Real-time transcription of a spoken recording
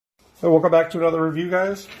So welcome back to another review,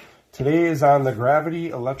 guys. Today is on the Gravity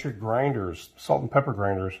electric grinders, salt and pepper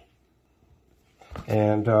grinders.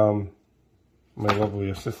 And my lovely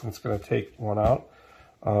assistant's going to take one out.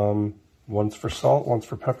 One's for salt, one's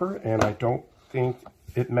for pepper, and I don't think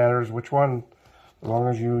it matters which one, as long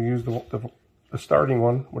as you use the starting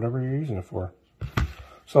one, whatever you're using it for.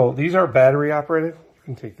 So these are battery operated. You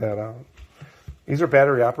can take that out. These are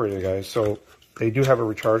battery operated, guys. So they do have a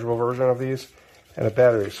rechargeable version of these and a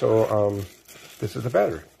battery. So this is the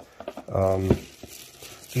battery.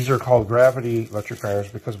 These are called Gravity electric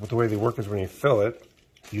grinders because the way they work is when you fill it,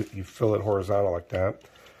 you fill it horizontal like that.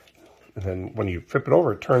 And then when you flip it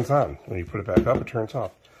over, it turns on. When you put it back up, it turns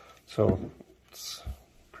off. So it's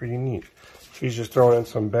pretty neat. She's just throwing in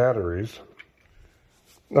some batteries.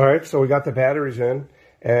 All right, so we got the batteries in.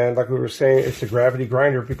 And like we were saying, it's a Gravity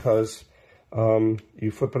grinder because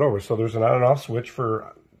you flip it over. So there's an on and off switch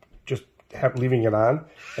for just leaving it on.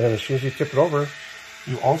 And then as soon as you flip it over,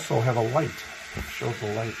 you also have a light. It shows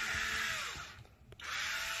the light.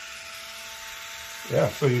 Yeah,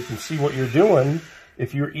 so you can see what you're doing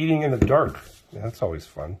if you're eating in the dark. Yeah, that's always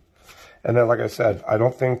fun. And then, like I said, I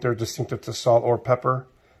don't think they're distinctive to salt or pepper.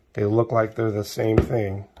 They look like they're the same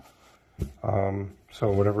thing. So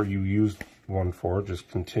whatever you use one for, just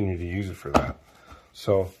continue to use it for that.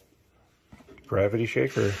 So, Gravity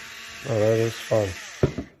shaker. Oh, that is fun.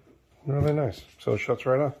 Really nice. So it shuts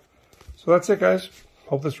right off. So that's it, guys.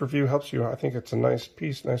 Hope this review helps you. I think it's a nice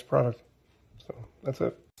piece, nice product. So that's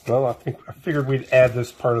it. Well, I figured we'd add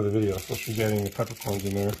this part of the video, especially getting the peppercorns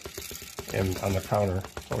in there and on the counter.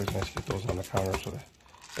 It's always nice to get those on the counter so that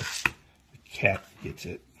the cat gets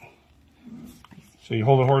it. So you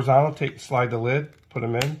hold it horizontal, slide the lid, put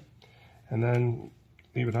them in, and then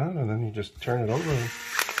leave it on, and then you just turn it over. And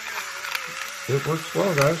it works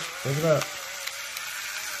well, guys. Look at that.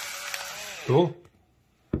 Cool.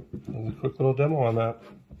 A quick little demo on that.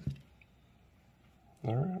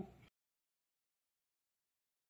 All right.